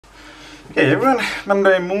Hey everyone,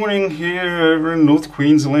 Monday morning here over in North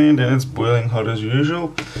Queensland and it's boiling hot as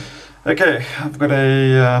usual. Okay, I've got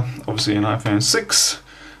obviously an iPhone 6.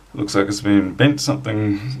 Looks like it's been bent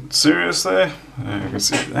something serious there. You can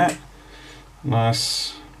see that.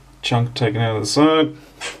 Nice chunk taken out of the side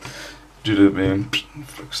due to it being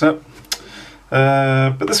flicked up.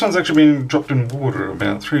 But this one's actually been dropped in water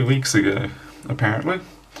about 3 weeks ago, apparently.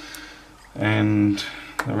 And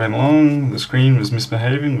I ran along, the screen was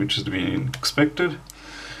misbehaving, which is to be expected.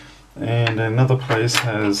 And another place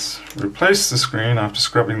has replaced the screen after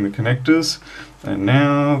scrubbing the connectors, and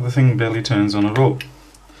now the thing barely turns on at all.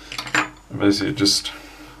 Basically just,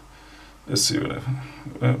 let's see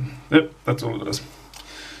yep, that's all it does.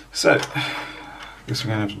 So, I guess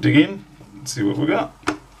we're going to have to dig in and see what we got.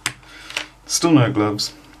 Still no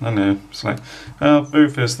gloves, I know. It's like, very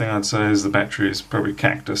first thing I'd say is the battery is probably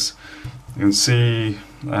cactus. You can see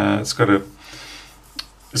it's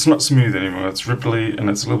not smooth anymore, it's ripply and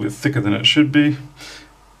it's a little bit thicker than it should be,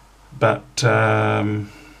 but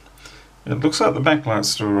it looks like the backlight's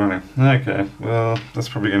still running. Okay, well that's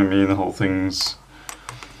probably going to mean the whole thing's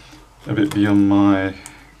a bit beyond my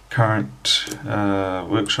current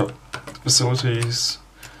workshop facilities,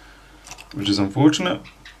 which is unfortunate,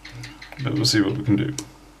 but we'll see what we can do.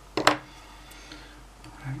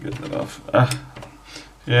 Get that off.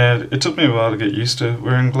 Yeah, it took me a while to get used to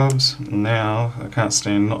wearing gloves. Now I can't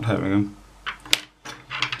stand not having them.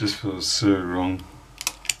 It just feels so wrong.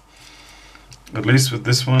 At least with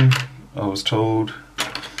this one, I was told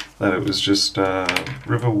that it was just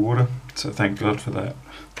river water, so thank God for that.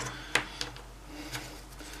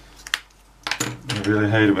 I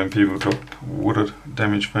really hate it when people drop water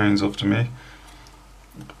damaged phones off to me,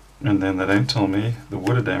 and then they don't tell me the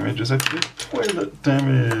water damage is actually toilet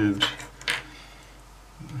damage.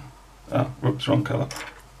 Oh, whoops, wrong colour.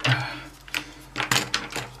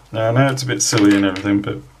 Now I know it's a bit silly and everything,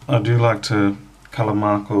 but I do like to colour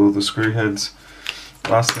mark all the screw heads.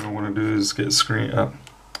 Last thing I want to do is get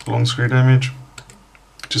long screw damage,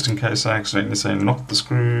 just in case I accidentally say knock the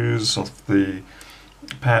screws off the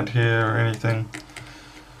pad here or anything.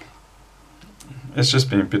 It's just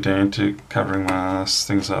being pedantic, covering my ass,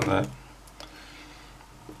 things like that.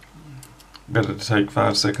 Better to take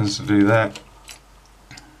 5 seconds to do that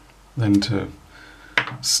than to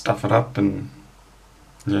stuff it up and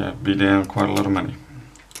be down quite a lot of money.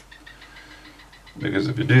 Because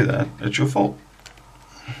if you do that, it's your fault.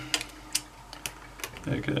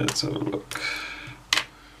 Okay, let's have a look.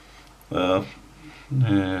 Well,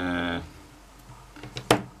 yeah.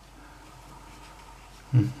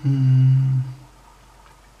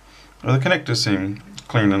 Well, the connectors seem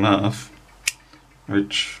clean enough,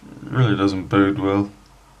 which really doesn't bode well.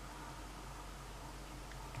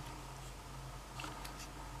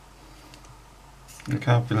 I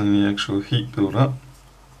can't feel any actual heat build up.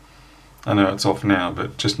 I know it's off now,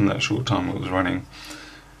 but just in that short time it was running,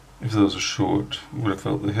 if there was a short, I would have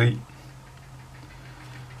felt the heat.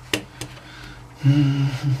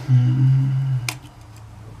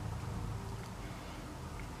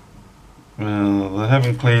 Well, they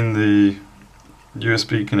haven't cleaned the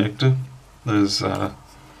USB connector. There's a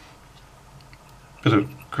bit of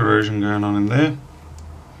corrosion going on in there.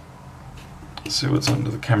 Let's see what's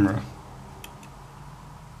under the camera.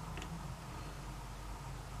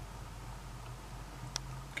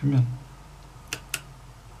 Come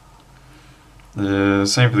on.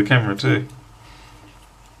 Same for the camera too.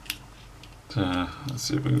 Let's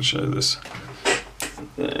see if we can show this.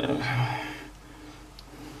 The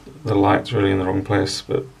light's really in the wrong place,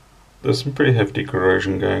 but there's some pretty hefty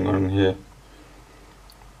corrosion going on here.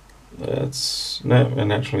 And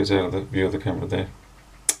actually it's out of the view of the camera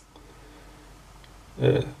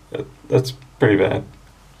there. That's pretty bad.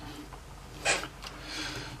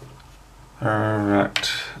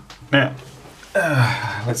 Alright, now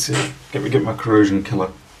let's see, let me get my corrosion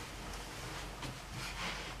killer.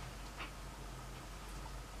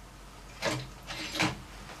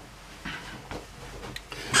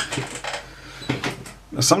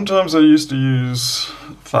 Now, sometimes I used to use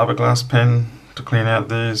fiberglass pen to clean out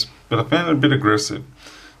these, but I found it a bit aggressive.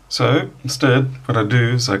 So instead, what I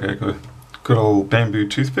do is I go a good old bamboo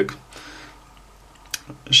toothpick,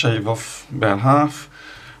 shave off about half.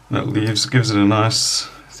 That gives it a nice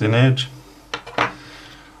thin edge,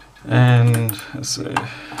 and let's see,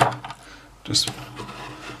 just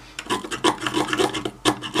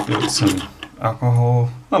give it some alcohol,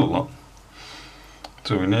 not a lot,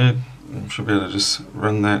 that's all we need. We should be able to just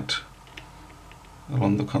run that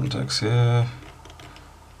along the contacts here.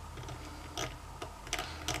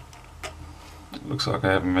 Looks like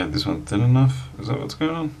I haven't made this one thin enough, is that what's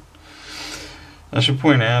going on? I should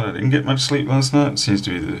point out I didn't get much sleep last night. It seems to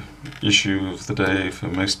be the issue of the day for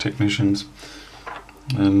most technicians.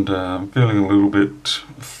 And I'm feeling a little bit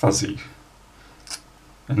fuzzy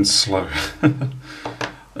and slow.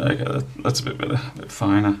 Okay, that's a bit better, a bit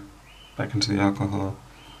finer. Back into the alcohol.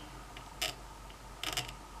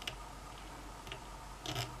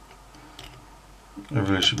 I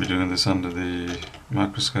really should be doing this under the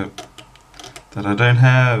microscope that I don't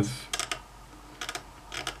have.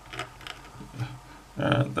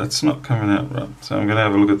 That's not coming out right, so I'm going to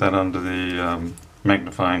have a look at that under the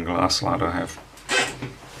magnifying glass light I have.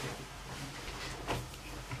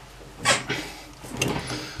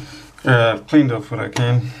 I've cleaned off what I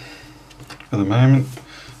can for the moment.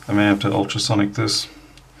 I may have to ultrasonic this,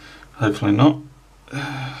 hopefully not.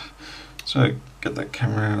 So get that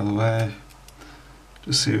camera out of the way,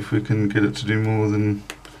 just see if we can get it to do more than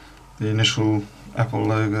the initial Apple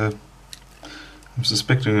logo. I'm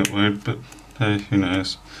suspecting it won't, but hey, who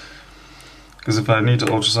knows. Because if I need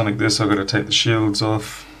to ultrasonic this, I've got to take the shields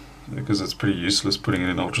off, because it's pretty useless putting it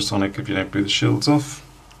in ultrasonic if you don't put the shields off.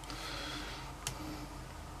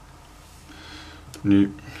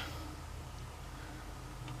 Nope.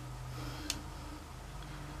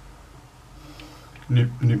 Nope,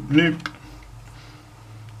 nope, nope.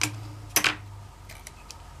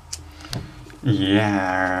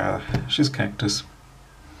 Yeah, she's cactus.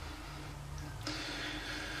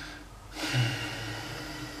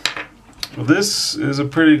 Well, this is a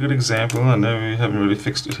pretty good example. I know we haven't really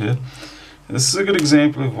fixed it here. This is a good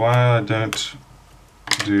example of why I don't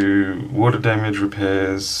do water damage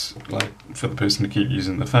repairs, like for the person to keep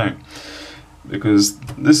using the phone, because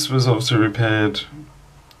this was obviously repaired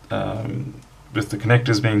with the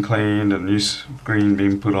connectors being cleaned and new screen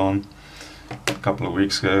being put on a couple of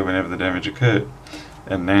weeks ago whenever the damage occurred,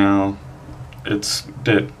 and now it's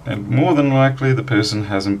dead. And more than likely the person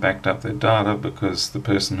hasn't backed up their data because the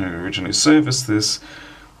person who originally serviced this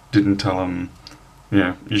didn't tell them, you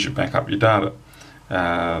know, you should back up your data.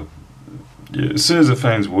 As soon as the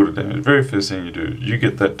phone's water damaged, very first thing you do, you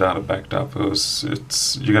get that data backed up, or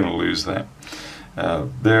you're going to lose that.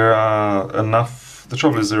 There are enough, the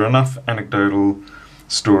trouble is there are enough anecdotal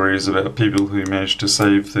stories about people who managed to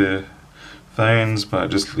save their phones by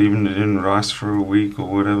just leaving it in rice for a week or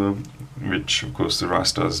whatever, which of course the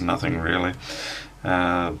rice does nothing really.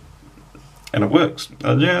 And it works.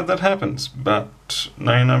 Yeah, that happens, but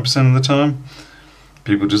 99% of the time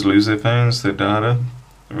people just lose their phones, their data,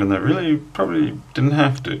 when they really probably didn't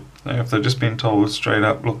have to. If they've just been told straight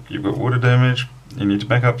up, look, you've got water damage, you need to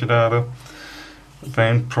back up your data, the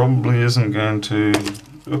phone probably isn't going to,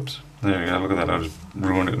 oops, there we go, look at that, I just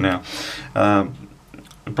ruined it now.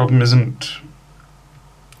 The problem isn't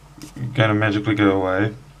going to magically go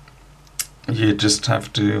away. You just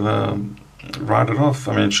have to write it off.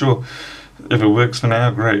 I mean, sure, if it works for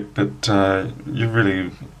now, great, but you're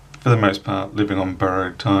really, for the most part, living on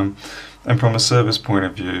borrowed time. And from a service point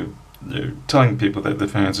of view, telling people that their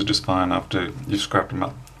phones are just fine after you've scrapped them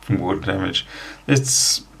up from water damage,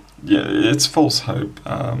 it's false hope.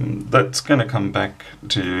 That's going to come back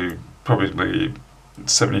to you probably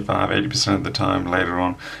 75–80% of the time later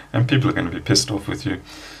on, and people are going to be pissed off with you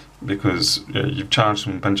because you've charged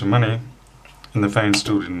them a bunch of money and the phone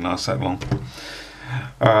still didn't last that long.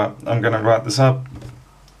 I'm going to write this up,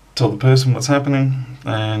 tell the person what's happening,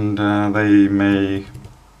 and they may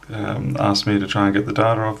ask me to try and get the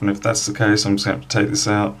data off, and if that's the case, I'm just going to have to take this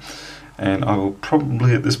out, and I will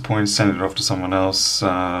probably at this point send it off to someone else.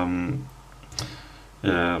 Yeah,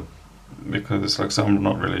 because like I said, I'm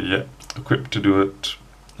not really yet equipped to do it.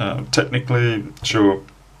 Technically, sure,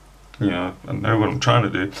 you know, I know what I'm trying to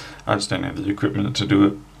do, I just don't have the equipment to do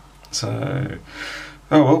it. So,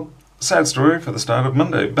 oh well, sad story for the start of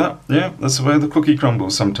Monday, but yeah, that's the way the cookie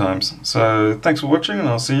crumbles sometimes. So thanks for watching, and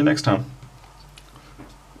I'll see you next time.